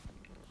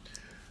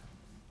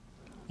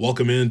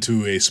Welcome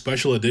into a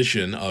special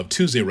edition of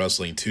Tuesday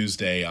Wrestling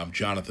Tuesday. I'm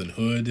Jonathan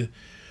Hood.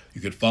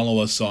 You can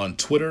follow us on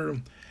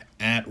Twitter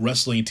at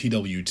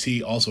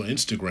WrestlingTWT, also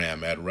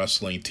Instagram at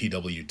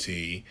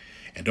WrestlingTWT.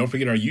 And don't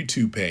forget our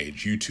YouTube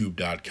page,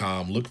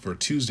 youtube.com. Look for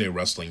Tuesday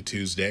Wrestling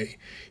Tuesday.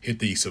 Hit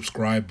the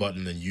subscribe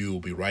button and you will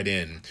be right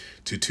in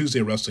to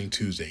Tuesday Wrestling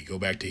Tuesday. Go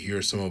back to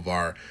hear some of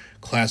our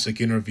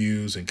classic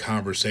interviews and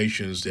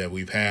conversations that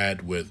we've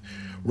had with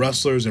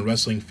wrestlers and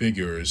wrestling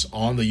figures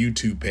on the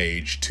YouTube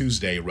page,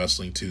 Tuesday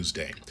Wrestling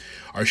Tuesday.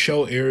 Our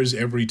show airs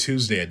every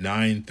Tuesday at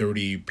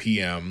 9:30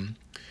 p.m.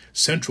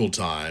 Central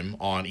Time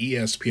on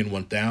ESPN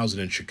 1000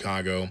 in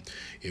Chicago.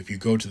 If you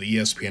go to the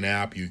ESPN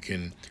app, you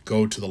can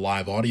go to the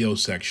live audio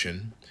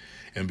section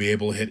and be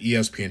able to hit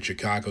ESPN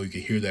Chicago. You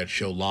can hear that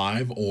show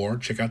live or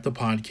check out the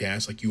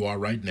podcast like you are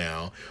right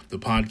now. The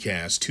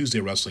podcast, Tuesday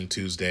Wrestling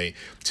Tuesday.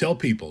 Tell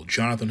people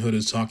Jonathan Hood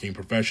is talking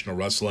professional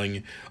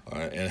wrestling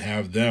and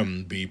have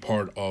them be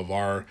part of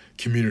our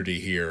community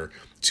here.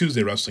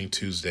 Tuesday Wrestling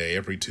Tuesday,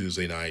 every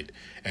Tuesday night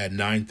at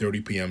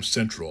 9:30 p.m.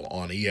 Central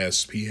on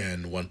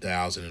ESPN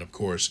 1000 and, of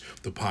course,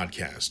 the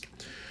podcast.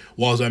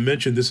 Well, as I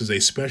mentioned, this is a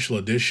special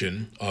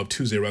edition of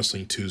Tuesday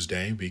Wrestling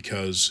Tuesday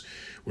because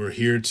we're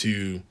here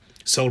to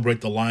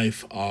celebrate the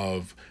life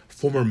of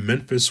former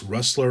Memphis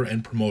wrestler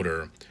and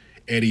promoter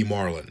Eddie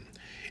Marlin.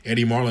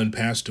 Eddie Marlin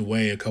passed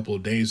away a couple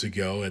of days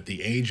ago at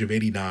the age of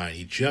 89.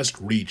 He just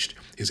reached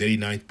his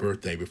 89th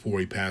birthday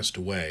before he passed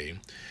away.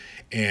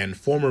 And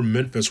former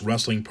Memphis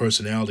wrestling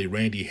personality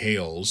Randy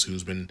Hales,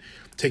 who's been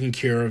taking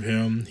care of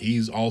him,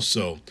 he's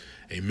also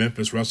a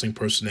Memphis wrestling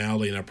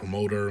personality and a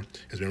promoter,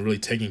 has been really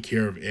taking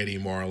care of Eddie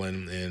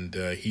Marlin. And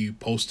he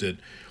posted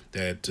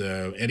that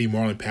Eddie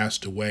Marlin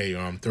passed away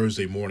on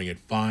Thursday morning at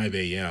 5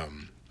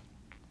 a.m.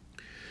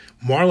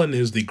 Marlin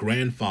is the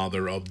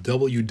grandfather of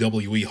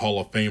WWE Hall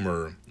of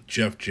Famer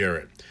Jeff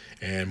Jarrett.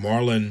 And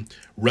Marlin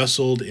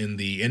wrestled in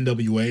the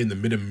NWA in the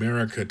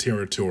Mid-America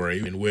territory,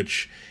 in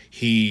which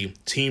he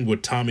teamed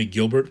with Tommy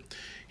Gilbert.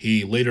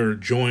 He later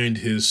joined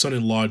his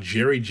son-in-law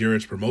Jerry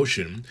Jarrett's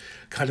promotion,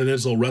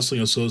 Continental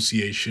Wrestling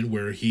Association,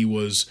 where he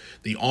was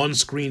the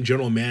on-screen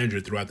general manager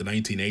throughout the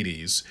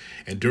 1980s.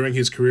 And during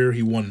his career,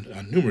 he won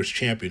numerous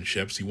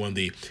championships. He won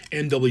the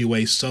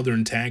NWA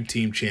Southern Tag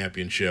Team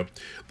Championship,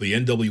 the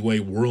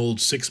NWA World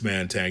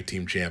Six-Man Tag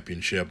Team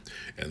Championship,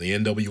 and the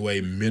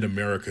NWA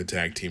Mid-America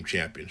Tag Team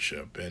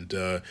Championship.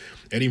 And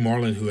Eddie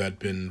Marlin, who had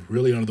been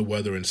really under the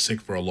weather and sick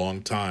for a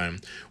long time,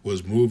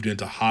 was moved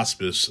into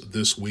hospice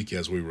this week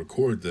as we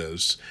record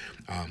this.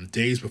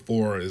 Days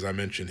before, as I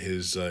mentioned,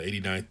 his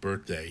 89th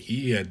birthday.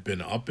 He had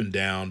been up and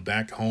down,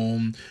 back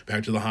home,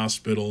 back to the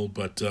hospital,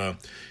 but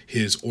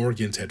his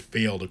organs had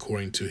failed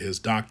according to his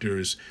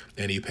doctors,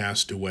 and he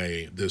passed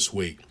away this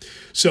week.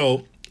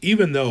 So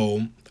even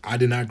though I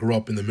did not grow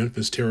up in the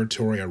Memphis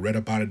territory, I read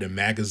about it in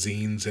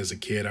magazines as a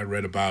kid. I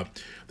read about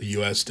the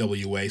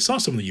USWA, saw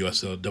some of the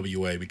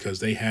USWA because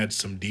they had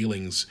some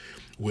dealings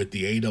with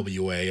the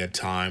AWA at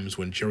times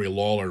when Jerry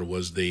Lawler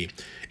was the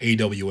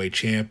AWA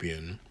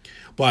champion.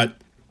 But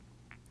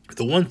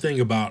the one thing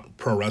about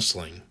pro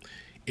wrestling,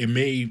 it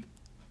may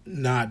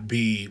not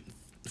be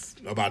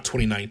about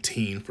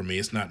 2019 for me.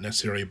 It's not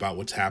necessarily about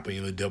what's happening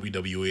in the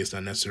WWE. It's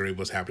not necessarily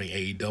what's happening in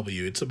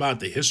AEW. It's about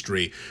the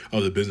history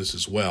of the business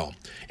as well.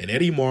 And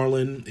Eddie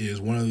Marlin is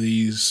one of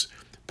these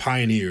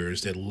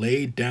pioneers that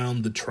laid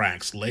down the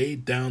tracks,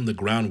 laid down the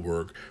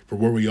groundwork for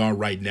where we are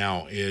right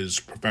now as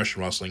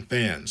professional wrestling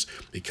fans.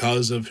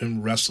 Because of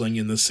him wrestling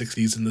in the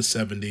 60s and the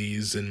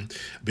 70s and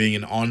being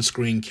an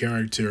on-screen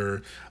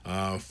character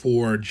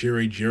for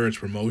Jerry Jarrett's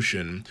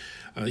promotion,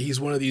 he's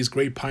one of these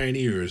great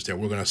pioneers that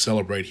we're going to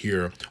celebrate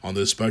here on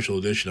this special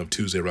edition of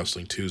Tuesday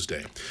Wrestling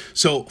Tuesday.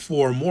 So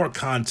for more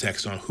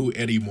context on who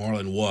Eddie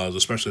Marlin was,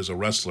 especially as a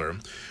wrestler,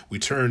 we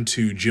turn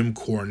to Jim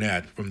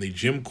Cornette from the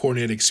Jim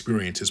Cornette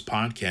Experience, his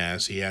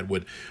podcast he had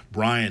with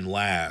Brian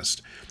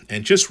Last.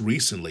 And just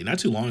recently, not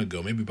too long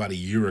ago, maybe about a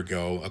year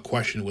ago, a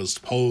question was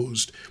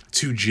posed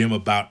to Jim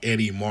about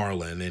Eddie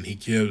Marlin, and he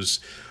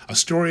gives a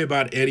story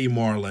about Eddie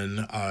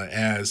Marlin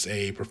as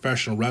a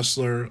professional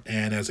wrestler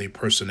and as a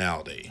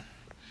personality.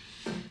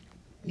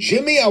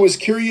 Jimmy, I was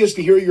curious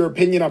to hear your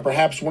opinion on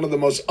perhaps one of the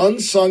most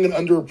unsung and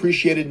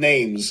underappreciated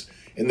names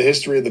in the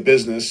history of the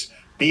business,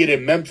 be it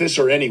in Memphis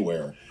or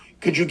anywhere.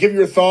 Could you give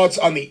your thoughts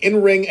on the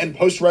in-ring and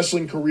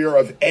post-wrestling career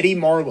of Eddie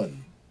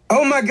Marlin?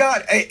 Oh, my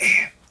God.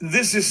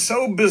 This is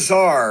so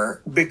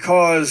bizarre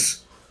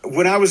because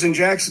when I was in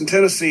Jackson,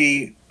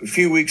 Tennessee a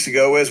few weeks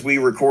ago, as we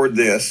record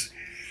this,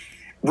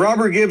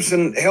 Robert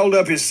Gibson held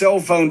up his cell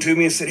phone to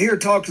me and said, "Here,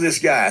 talk to this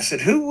guy." I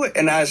said, "Who?"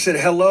 And I said,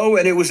 "Hello."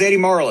 And it was Eddie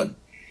Marlin.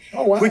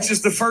 Oh, wow. Which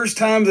is the first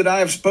time that I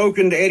have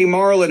spoken to Eddie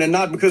Marlin, and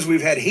not because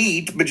we've had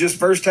heat, but just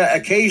first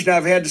occasion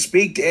I've had to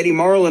speak to Eddie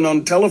Marlin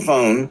on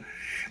telephone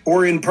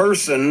or in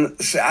person,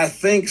 I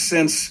think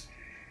since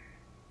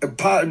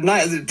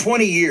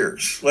 20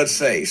 years, let's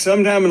say,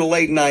 sometime in the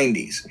late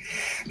 90s,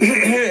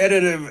 at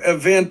an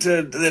event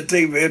that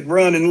they had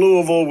run in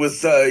Louisville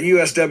with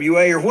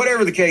USWA or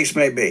whatever the case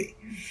may be.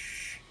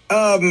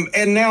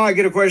 And now I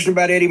get a question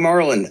about Eddie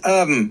Marlin.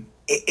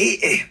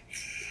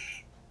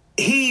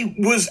 he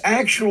was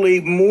actually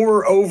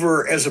more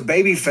over as a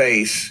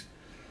babyface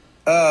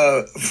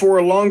for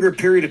a longer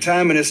period of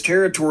time in his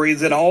territory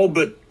than all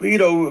but,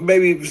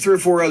 maybe 3 or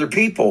 4 other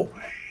people.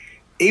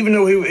 Even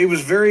though he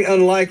was very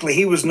unlikely,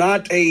 he was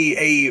not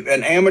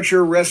an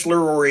amateur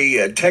wrestler or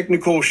a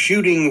technical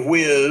shooting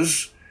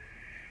whiz,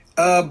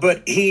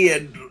 but he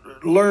had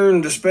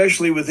learned,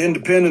 especially with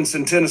independence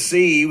in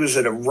Tennessee, he was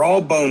a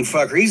raw bone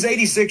fucker. He's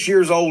 86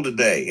 years old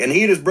today, and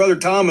he and his brother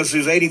Thomas,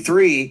 who's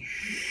 83,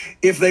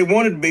 if they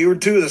wanted to be, were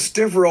 2 of the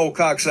stiffer old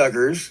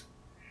cocksuckers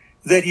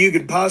that you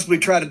could possibly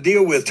try to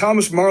deal with.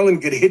 Thomas Marlin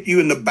could hit you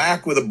in the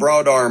back with a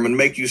broad arm and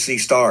make you see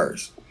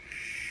stars.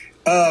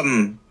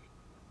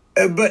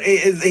 But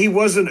he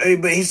wasn't.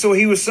 So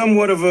he was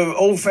somewhat of an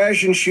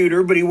old-fashioned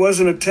shooter, but he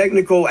wasn't a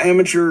technical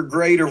amateur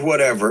great or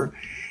whatever.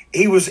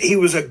 He was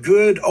a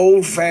good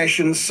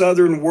old-fashioned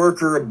Southern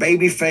worker, a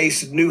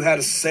babyface that knew how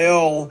to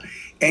sell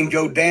and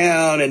go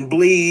down and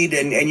bleed,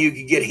 and you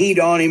could get heat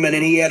on him, and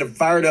then he had a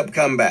fired-up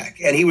comeback.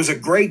 And he was a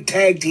great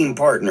tag team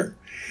partner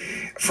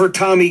for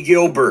Tommy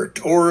Gilbert,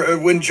 or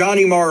when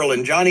Johnny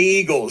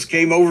Eagles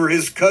came over,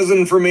 his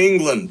cousin from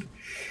England,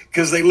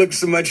 because they looked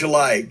so much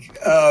alike.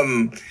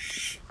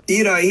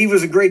 He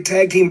was a great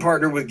tag team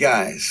partner with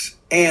guys,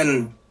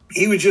 and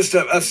he was just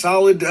a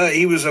solid.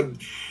 He was an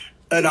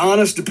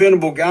honest,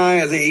 dependable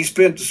guy. I think he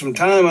spent some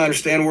time, I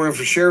understand, working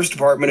for Sheriff's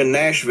Department in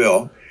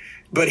Nashville,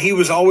 but he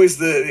was always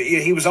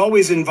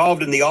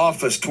involved in the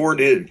office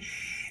toward it.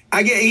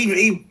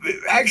 He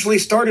actually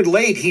started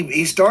late.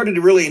 He started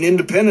really in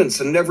independence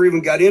and never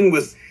even got in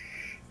with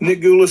Nick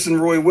Goulas and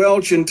Roy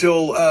Welch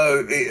until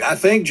I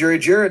think Jerry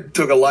Jarrett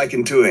took a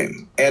liking to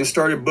him and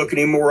started booking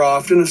him more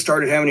often and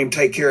started having him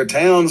take care of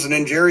towns. And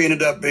then Jerry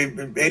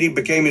Eddie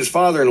became his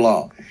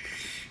father-in-law.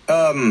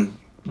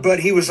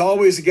 But he was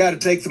always the guy to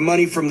take the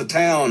money from the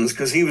towns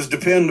because he was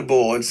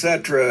dependable,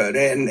 etc.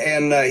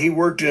 And he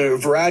worked in a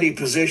variety of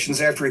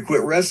positions after he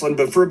quit wrestling.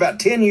 But for about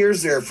 10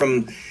 years there,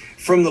 from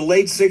the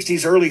late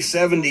 60s, early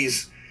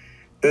 70s,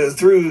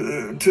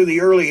 through to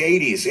the early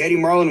 80s, Eddie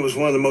Marlin was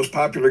one of the most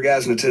popular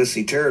guys in the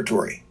Tennessee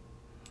territory.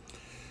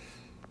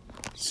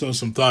 So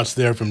some thoughts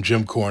there from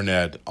Jim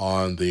Cornette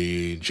on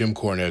the Jim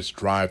Cornette's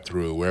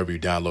Drive-Thru. Wherever you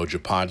download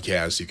your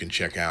podcast, you can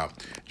check out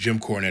Jim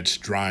Cornette's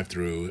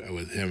Drive-Thru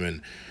with him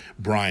and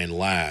Brian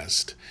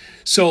Last.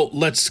 So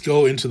let's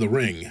go into the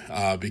ring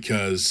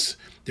because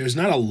there's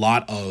not a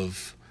lot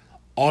of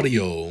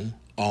audio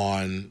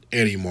on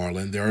Eddie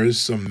Marlin. There is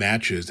some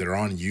matches that are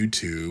on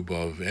YouTube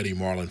of Eddie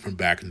Marlin from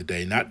back in the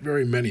day. Not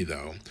very many,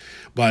 though.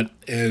 But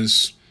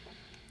as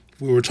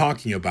we were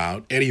talking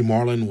about, Eddie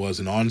Marlin was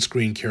an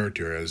on-screen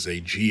character as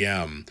a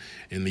GM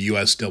in the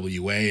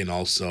USWA and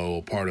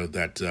also part of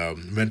that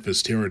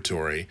Memphis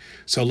territory.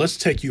 So let's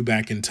take you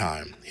back in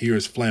time.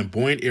 Here's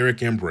flamboyant Eric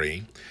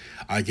Embry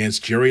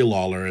against Jerry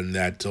Lawler in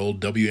that old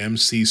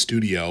WMC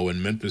studio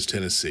in Memphis,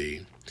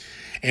 Tennessee.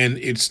 And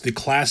it's the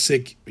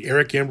classic,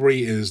 Eric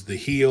Embry is the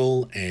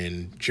heel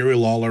and Jerry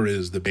Lawler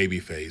is the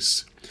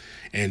babyface.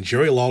 And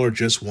Jerry Lawler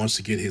just wants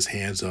to get his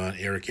hands on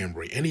Eric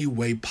Embry any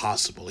way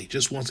possible. He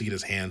just wants to get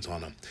his hands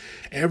on him.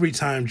 Every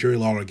time Jerry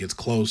Lawler gets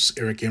close,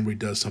 Eric Embry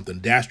does something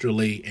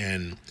dastardly,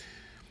 and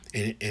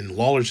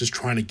Lawler's just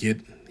trying to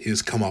get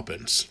his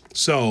comeuppance.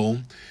 So,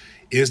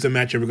 is the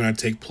match ever going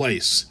to take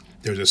place?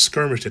 There's a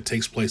skirmish that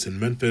takes place in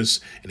Memphis,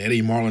 and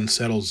Eddie Marlin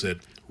settles it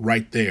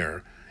right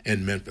there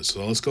in Memphis.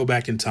 So let's go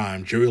back in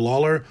time. Jerry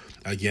Lawler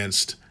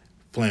against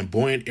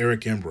flamboyant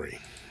Eric Embry.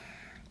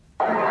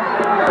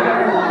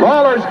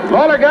 Lawler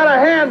got a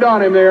hand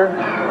on him there.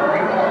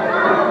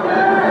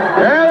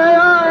 There they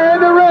are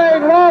in the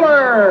ring.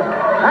 Lawler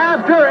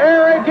after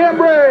Eric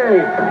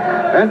Embry.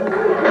 And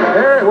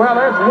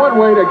that's one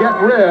way to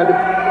get rid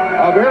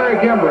of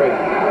Eric Embry.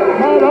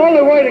 No, the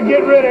only way to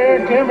get rid of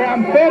Eric Embry,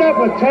 I'm fed up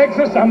with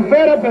Texas. I'm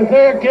fed up with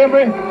Eric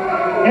Embry.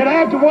 And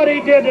after what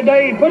he did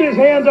today, he put his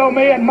hands on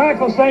me and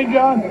Michael St.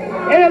 John.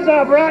 As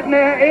of right now,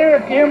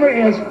 Eric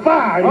Embry is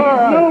fired.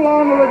 He's no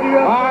longer with you.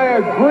 I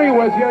agree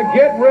with you.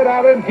 Get rid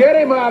of him. Get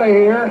him out of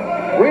here.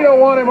 We don't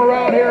want him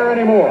around here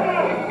anymore.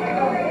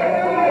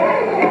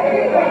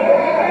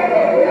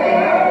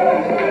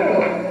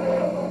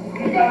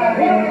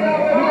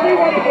 You see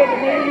what he did to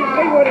me? You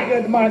see what he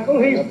did to Michael?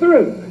 He's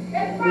through.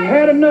 We've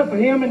had enough of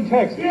him in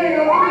Texas. He's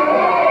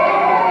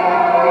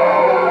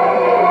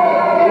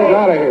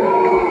out of here.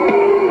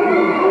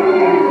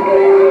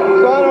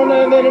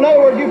 In other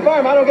words, you fire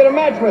him, I don't get a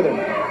match with him.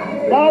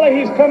 Lawler,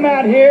 he's come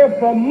out here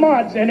for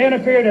months and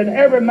interfered in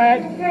every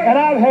match, and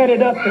I've had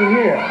it up to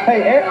here.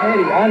 Hey,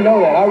 Eddie, I know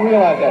that. I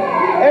realize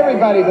that.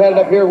 Everybody's had it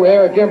up here with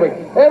Eric Embry.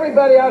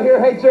 Everybody out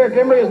here hates Eric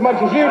Embry as much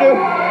as you do,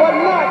 but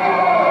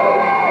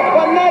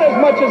not as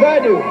much as I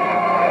do.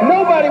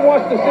 Nobody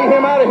wants to see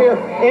him out of here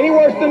any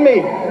worse than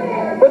me.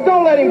 But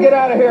don't let him get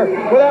out of here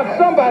without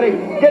somebody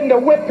getting to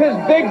whip his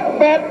big,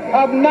 fat,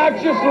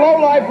 obnoxious,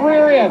 low-life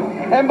rear end.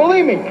 And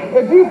believe me,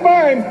 if you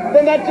fire him,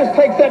 then that just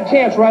takes that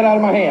chance right out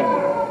of my hands.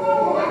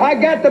 I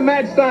got the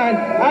match signed.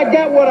 I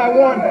got what I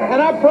want. And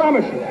I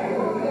promise you,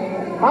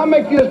 I'll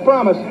make you this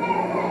promise.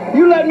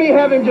 You let me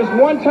have him just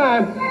one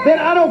time, then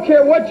I don't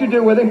care what you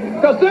do with him,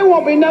 because there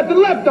won't be nothing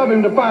left of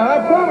him to fire.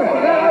 I promise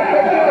you that. I'll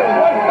take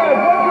care of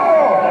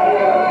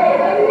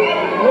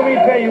it. Let me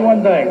tell you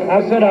one thing.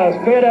 I said I was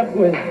fed up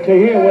to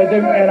here with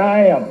him, and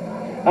I am.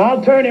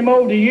 I'll turn him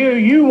over to you.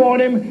 You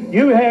want him,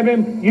 you have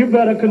him, you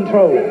better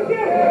control him.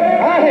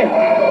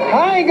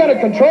 I ain't going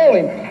to control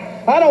him.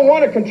 I don't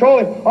want to control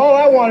him. All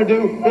I want to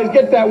do is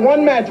get that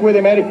one match with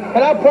him, Eddie.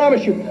 And I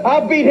promise you,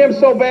 I'll beat him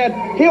so bad,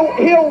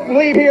 he'll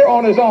leave here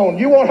on his own.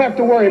 You won't have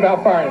to worry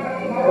about firing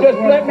him. Just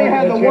let me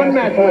have the one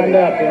match with him.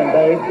 Out then,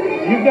 Dave.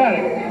 You got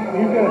it.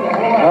 You got it.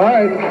 All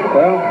right.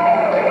 Well,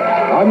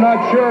 I'm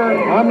not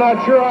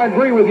sure I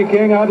agree with you,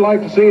 King. I'd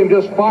like to see him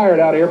just fired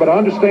out of here, but I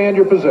understand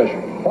your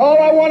position.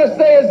 All I want to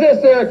say is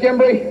this, Eric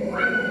Embry.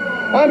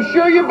 I'm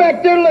sure you're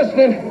back there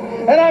listening,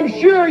 and I'm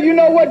sure you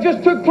know what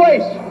just took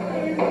place.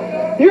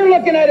 You're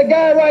looking at a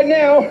guy right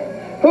now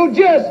who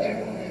just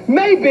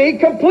may be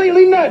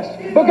completely nuts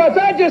because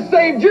I just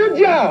saved your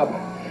job.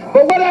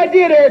 But what I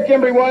did, Eric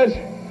Embry, was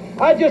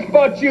I just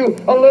bought you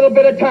a little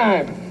bit of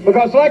time.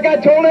 Because like I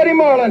told Eddie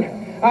Marlin,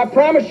 I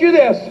promise you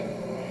this,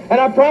 and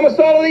I promise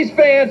all of these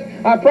fans,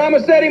 I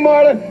promise Eddie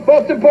Marlin,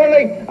 most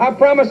importantly, I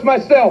promise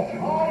myself,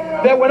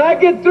 that when I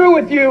get through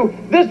with you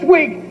this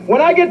week, when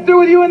I get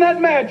through with you in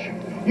that match,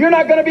 you're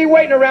not going to be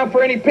waiting around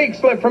for any peak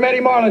slip from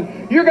Eddie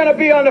Marlin. You're going to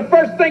be on the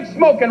first thing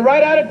smoking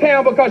right out of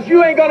town because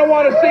you ain't going to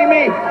want to see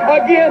me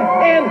again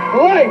in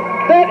life.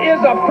 That is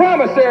a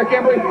promise, Eric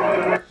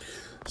Embry.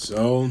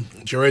 So,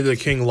 Jerry the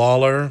King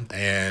Lawler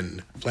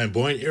and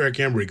flamboyant Eric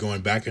Embry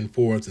going back and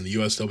forth in the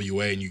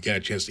USWA, and you got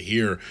a chance to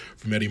hear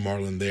from Eddie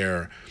Marlin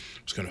there.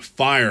 I was going to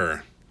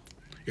fire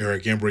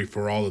Eric Embry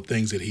for all the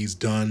things that he's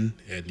done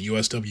at the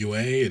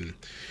USWA, and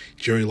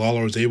Jerry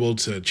Lawler was able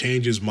to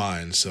change his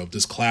mind. So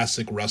this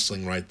classic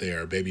wrestling right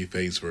there,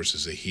 babyface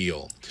versus a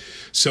heel.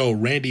 So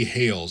Randy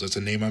Hales, that's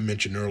a name I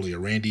mentioned earlier.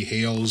 Randy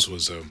Hales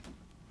was a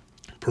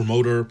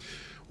promoter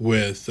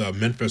with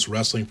Memphis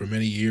Wrestling for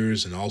many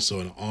years and also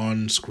an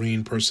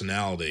on-screen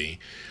personality.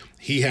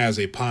 He has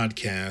a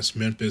podcast,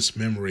 Memphis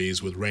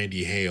Memories with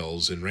Randy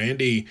Hales, and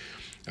Randy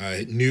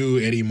knew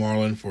Eddie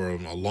Marlin for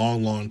a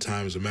long, long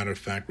time. As a matter of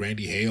fact,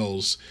 Randy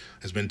Hales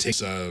has been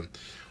taking...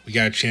 we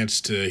got a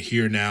chance to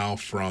hear now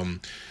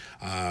from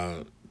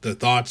the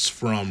thoughts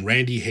from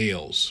Randy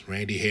Hales.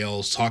 Randy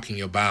Hales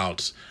talking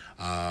about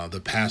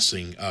the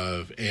passing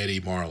of Eddie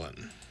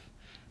Marlin.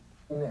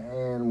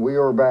 And we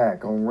are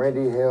back on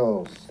Randy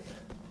Hales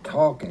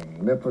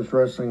talking Memphis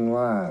Wrestling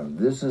Live.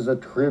 This is a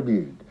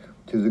tribute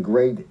to the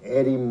great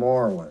Eddie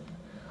Marlin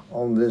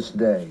on this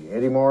day.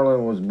 Eddie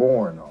Marlin was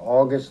born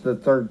August the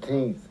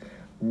 13th,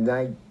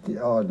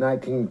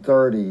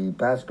 1930. He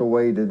passed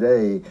away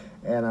today,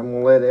 and I'm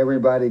going to let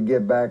everybody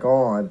get back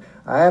on.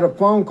 I had a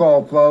phone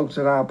call, folks,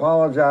 and I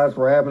apologize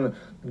for having to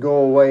go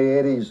away.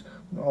 Eddie's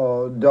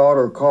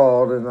daughter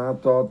called, and I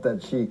thought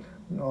that she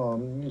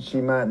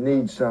might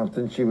need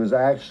something. She was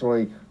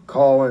actually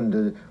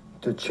calling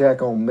to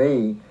check on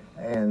me,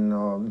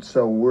 and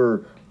so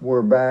we're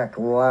back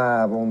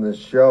live on this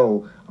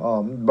show.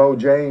 Bo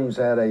James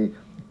had a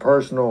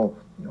personal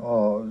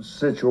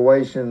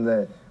situation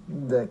that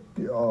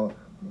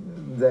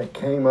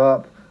came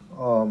up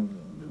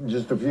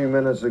just a few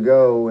minutes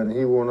ago, and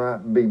he will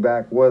not be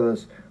back with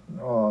us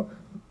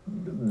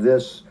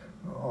this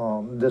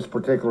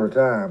particular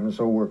time. And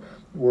so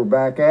we're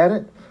back at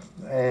it,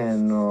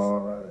 and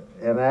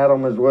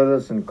Adam is with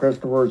us, and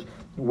Christopher's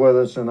with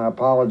us, and I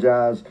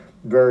apologize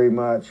very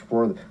much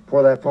for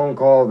that phone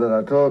call that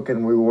I took,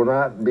 and we will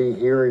not be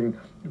hearing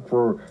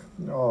from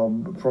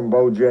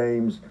Bo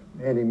James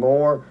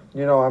anymore.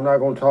 You know, I'm not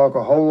going to talk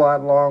a whole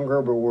lot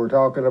longer, but we're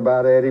talking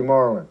about Eddie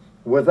Marlin.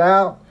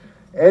 Without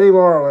Eddie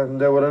Marlin,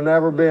 there would have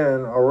never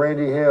been a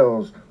Randy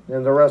Hales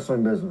in the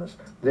wrestling business.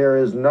 There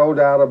is no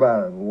doubt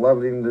about it.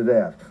 Loved him to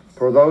death.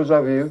 For those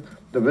of you,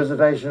 the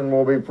visitation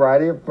will be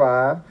Friday at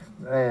 5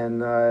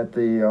 and at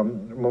the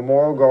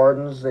Memorial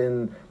Gardens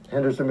in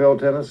Hendersonville,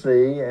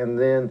 Tennessee, and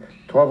then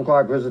 12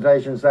 o'clock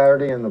visitation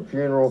Saturday and the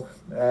funeral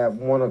at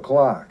 1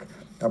 o'clock.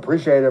 I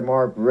appreciate it,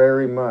 Mark,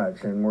 very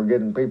much, and we're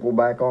getting people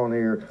back on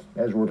here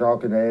as we're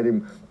talking to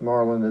Eddie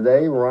Marlin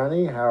today.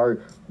 Ronnie, how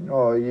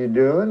are you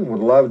doing?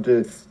 Would love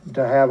to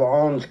have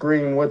on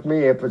screen with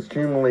me, if it's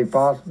humanly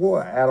possible,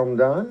 Adam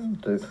Dunn,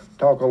 to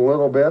talk a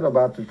little bit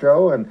about the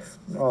show. And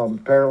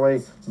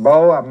apparently,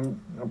 Bo, I'm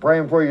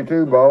praying for you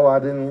too, Bo. I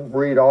didn't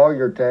read all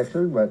your texts,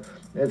 but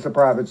it's a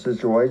private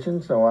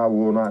situation, so I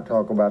will not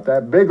talk about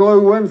that. Big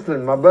Lou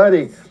Winston, my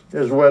buddy,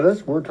 is with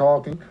us. We're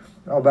talking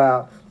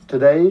about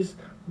today's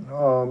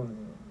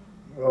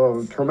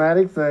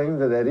traumatic thing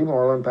that Eddie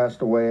Marlin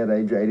passed away at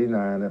age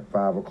 89 at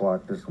 5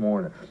 o'clock this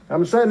morning.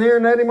 I'm sitting here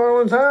in Eddie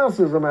Marlin's house,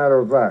 as a matter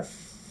of fact.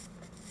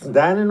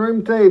 Dining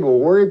room table,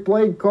 where he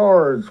played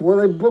cards,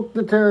 where they booked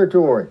the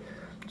territory,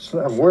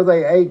 where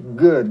they ate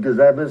good, because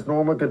that Miss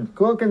Norma could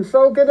cook, and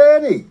so could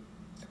Eddie.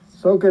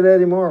 So could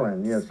Eddie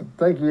Marlin. Yes,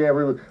 thank you,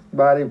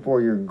 everybody,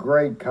 for your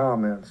great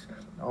comments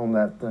on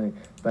that thing.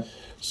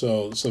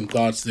 So some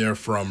thoughts there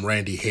from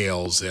Randy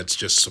Hales. That's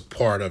just a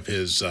part of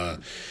his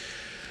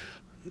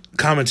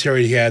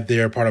commentary he had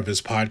there, part of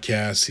his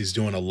podcast. He's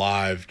doing a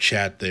live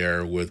chat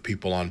there with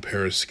people on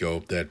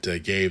Periscope that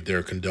gave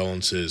their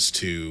condolences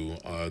to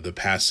the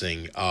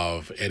passing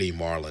of Eddie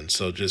Marlin.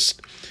 So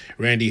just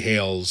Randy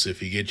Hales,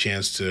 if you get a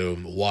chance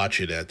to watch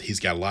it, he's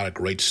got a lot of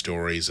great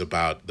stories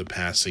about the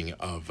passing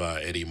of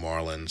Eddie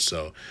Marlin.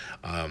 So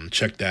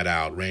check that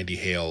out. Randy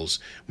Hales,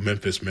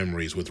 Memphis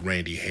Memories with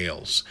Randy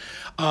Hales.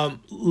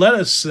 Let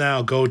us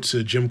now go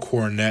to Jim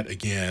Cornette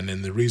again,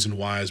 and the reason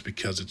why is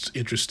because it's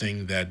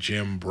interesting that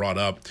Jim brought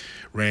up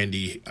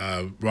Eddie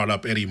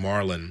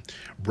Marlin,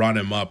 brought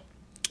him up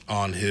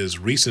on his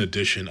recent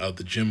edition of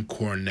the Jim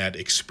Cornette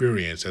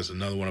Experience as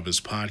another one of his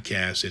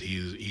podcasts that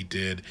he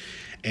did.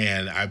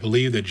 And I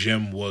believe that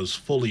Jim was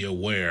fully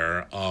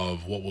aware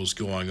of what was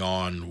going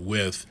on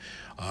with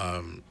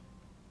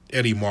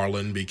Eddie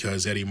Marlin,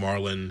 because Eddie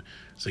Marlin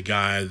is a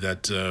guy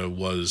that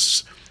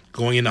was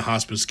going into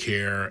hospice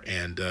care,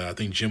 and I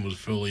think Jim was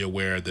fully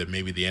aware that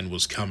maybe the end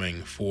was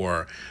coming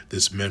for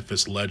this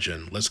Memphis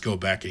legend. Let's go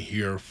back and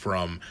hear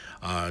from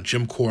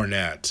Jim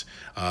Cornette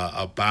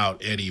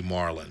about Eddie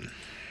Marlin.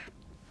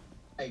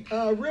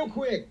 Real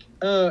quick,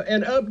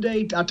 an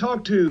update.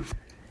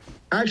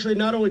 I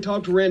not only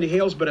talked to Randy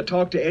Hales, but I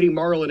talked to Eddie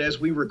Marlin as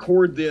we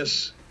record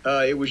this.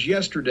 It was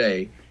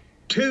yesterday.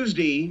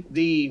 Tuesday,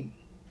 the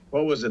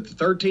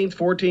 13th,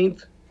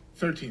 14th?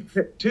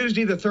 13th.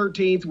 Tuesday the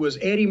 13th was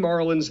Eddie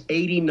Marlin's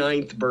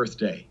 89th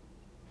birthday.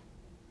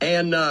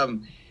 And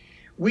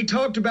we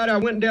talked about it. I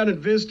went down and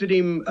visited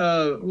him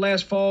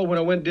last fall when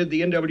I went and did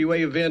the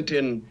NWA event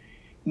in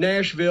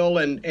Nashville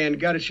and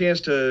got a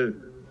chance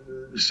to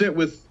sit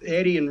with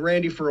Eddie and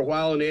Randy for a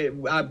while.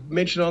 And I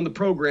mentioned on the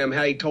program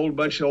how he told a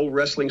bunch of old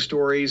wrestling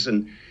stories.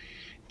 And,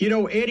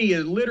 Eddie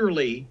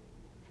literally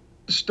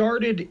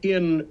started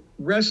in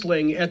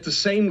wrestling at the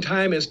same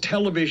time as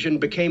television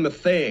became a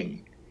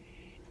thing.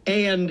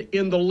 And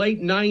in the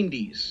late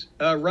 90s,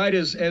 right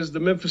as the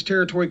Memphis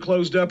territory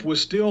closed up,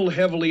 was still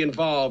heavily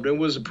involved and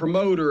was a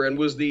promoter and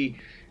was the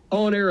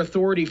on-air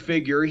authority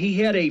figure. He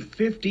had a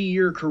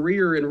 50-year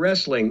career in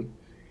wrestling.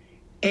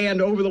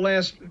 And over the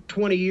last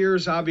 20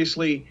 years,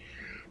 obviously,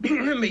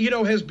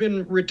 has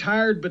been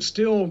retired, but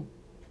still,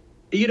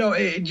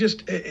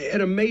 just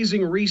an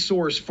amazing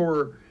resource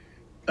for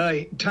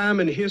time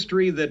and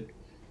history that,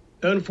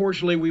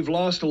 unfortunately, we've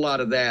lost a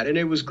lot of that. And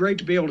it was great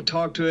to be able to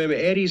talk to him.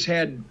 Eddie's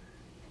had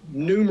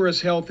numerous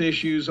health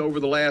issues over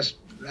the last,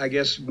 I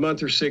guess,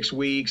 month or 6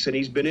 weeks, and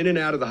he's been in and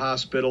out of the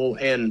hospital.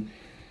 And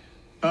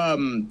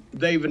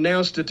they've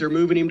announced that they're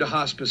moving him to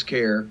hospice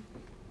care.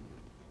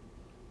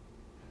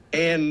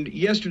 And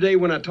yesterday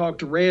when I talked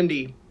to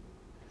Randy,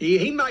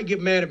 he might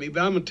get mad at me, but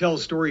I'm going to tell a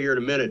story here in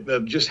a minute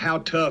of just how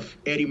tough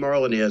Eddie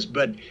Marlin is.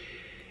 But,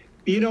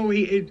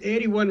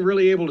 Eddie wasn't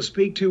really able to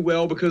speak too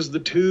well because of the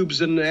tubes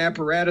and the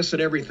apparatus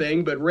and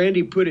everything. But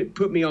Randy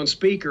put me on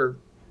speaker.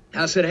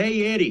 I said,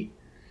 "Hey, Eddie."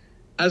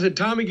 I said,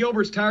 "Tommy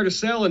Gilbert's tired of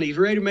selling. He's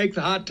ready to make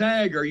the hot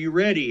tag. Are you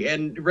ready?"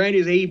 And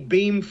Randy, he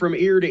beamed from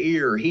ear to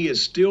ear. He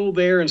is still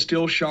there and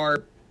still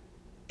sharp.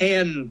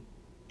 And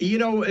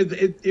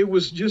it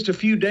was just a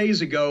few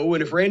days ago,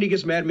 and if Randy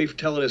gets mad at me for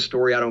telling his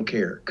story, I don't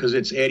care, because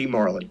it's Eddie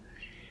Marlin.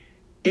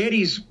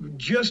 Eddie's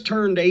just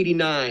turned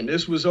 89.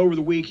 This was over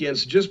the weekend,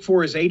 so just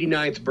before his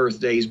 89th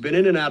birthday. He's been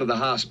in and out of the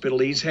hospital.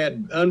 He's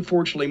had,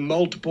 unfortunately,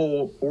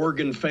 multiple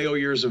organ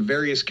failures of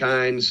various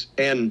kinds,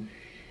 and,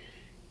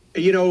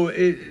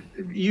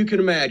 you can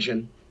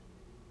imagine.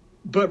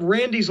 But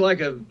Randy's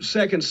like a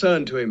second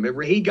son to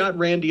him. He got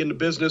Randy into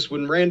business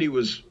when Randy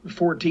was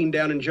 14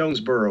 down in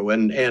Jonesboro,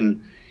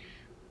 and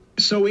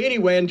so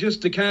anyway, and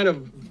just the kind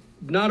of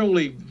not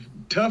only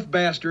tough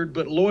bastard,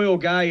 but loyal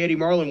guy Eddie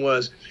Marlin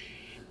was,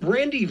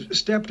 Randy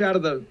stepped out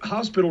of the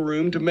hospital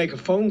room to make a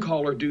phone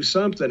call or do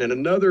something, and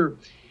another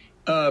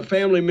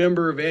family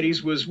member of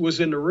Eddie's was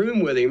in the room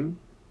with him,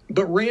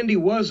 but Randy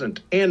wasn't.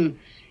 And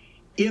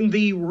in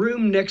the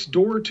room next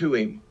door to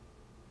him,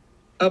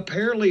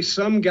 apparently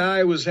some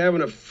guy was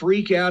having a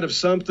freak out of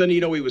something.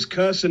 He was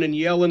cussing and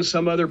yelling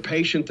some other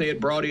patient they had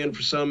brought in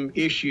for some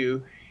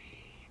issue.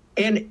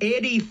 And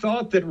Eddie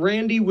thought that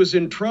Randy was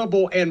in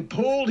trouble and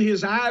pulled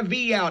his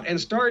IV out and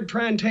started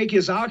trying to take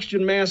his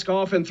oxygen mask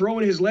off and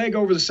throwing his leg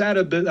over the side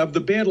of the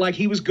bed like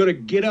he was going to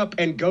get up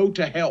and go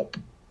to help,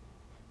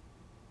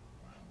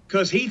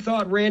 because he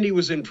thought Randy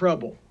was in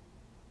trouble.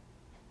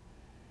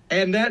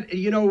 And that,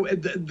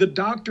 the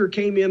doctor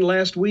came in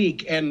last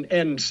week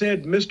and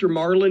said, "Mr.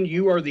 Marlin,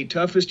 you are the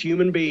toughest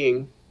human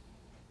being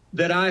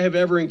that I have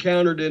ever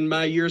encountered in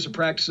my years of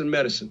practicing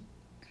medicine."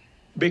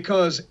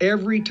 Because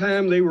every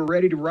time they were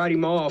ready to write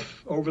him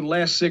off over the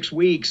last 6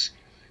 weeks,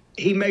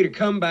 he made a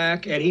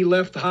comeback and he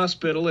left the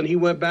hospital and he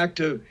went back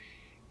to,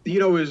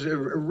 his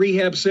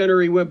rehab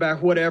center. He went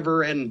back,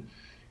 whatever. And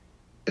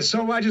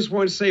so I just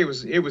want to say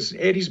it was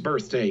Eddie's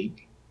birthday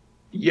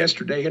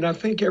yesterday. And I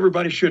think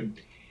everybody should,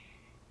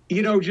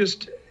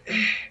 just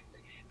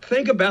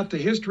think about the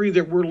history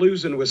that we're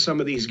losing with some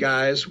of these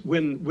guys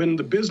when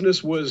the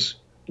business was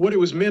what it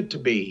was meant to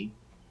be.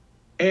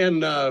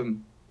 And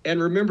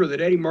remember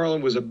that Eddie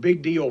Marlin was a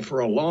big deal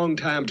for a long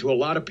time to a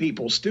lot of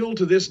people, still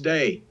to this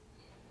day.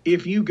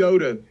 if you go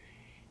to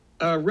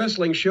a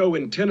wrestling show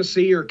in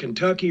Tennessee or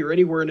Kentucky or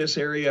anywhere in this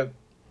area,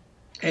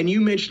 and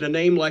you mention a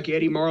name like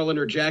Eddie Marlin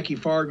or Jackie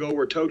Fargo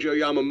or Tojo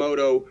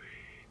Yamamoto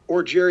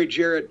or Jerry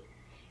Jarrett,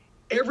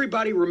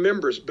 everybody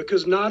remembers,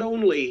 because not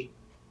only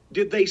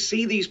did they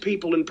see these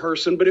people in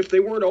person, but if they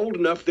weren't old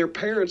enough, their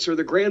parents or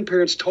their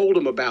grandparents told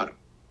them about them.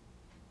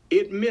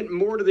 It meant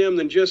more to them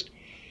than just,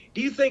 do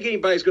you think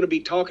anybody's going to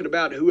be talking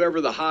about whoever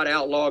the hot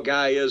outlaw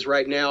guy is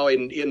right now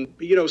in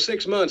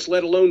 6 months,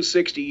 let alone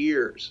 60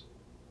 years?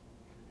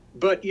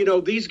 But,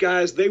 these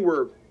guys, they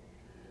were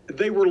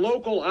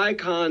local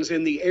icons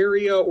in the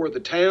area or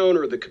the town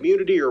or the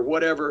community or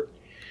whatever.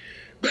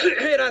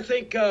 And I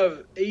think,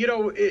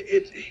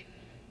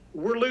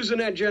 we're losing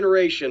that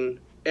generation,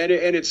 and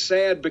it's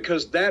sad,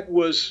 because that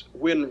was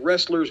when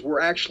wrestlers were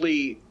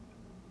actually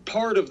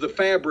part of the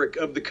fabric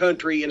of the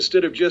country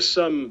instead of just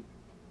some,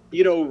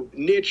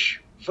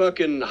 niche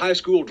fucking high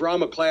school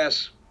drama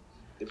class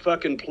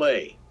fucking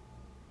play.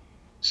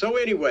 So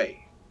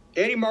anyway,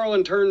 Eddie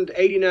Marlin turned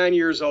 89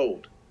 years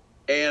old,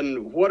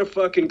 and what a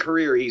fucking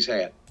career he's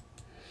had.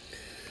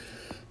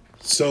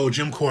 So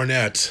Jim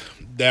Cornette,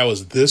 that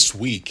was this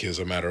week, as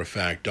a matter of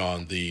fact,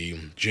 on the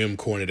Jim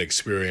Cornette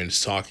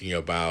Experience, talking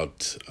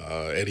about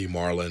Eddie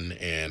Marlin.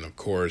 And of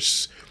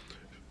course,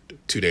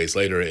 2 days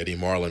later, Eddie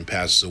Marlin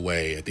passes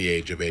away at the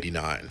age of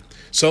 89.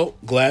 So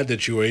glad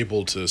that you were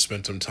able to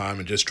spend some time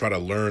and just try to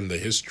learn the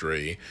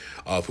history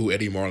of who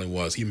Eddie Marlin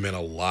was. He meant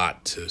a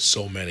lot to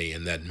so many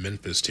in that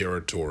Memphis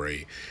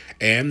territory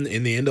and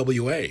in the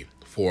NWA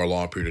for a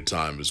long period of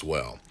time as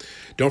well.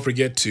 Don't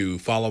forget to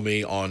follow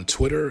me on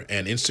Twitter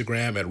and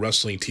Instagram at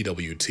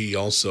WrestlingTWT.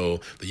 Also,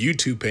 the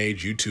YouTube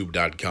page,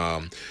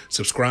 youtube.com.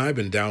 Subscribe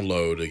and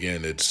download.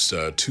 Again, it's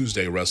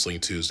Tuesday, Wrestling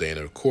Tuesday. And,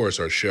 of course,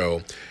 our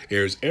show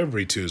airs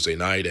every Tuesday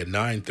night at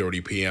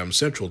 9:30 p.m.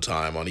 Central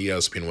Time on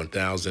ESPN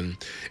 1000.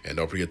 And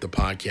don't forget the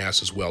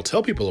podcast as well.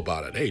 Tell people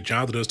about it. Hey,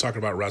 Jonathan is talking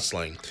about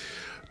wrestling.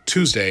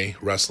 Tuesday,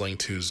 Wrestling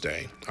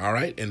Tuesday. All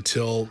right,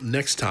 until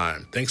next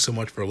time, thanks so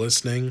much for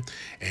listening,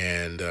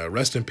 and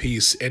rest in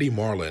peace, Eddie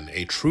Marlin,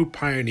 a true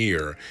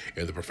pioneer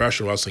in the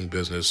professional wrestling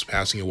business,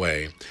 passing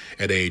away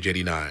at age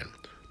 89.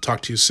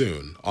 Talk to you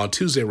soon on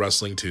Tuesday,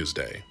 Wrestling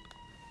Tuesday.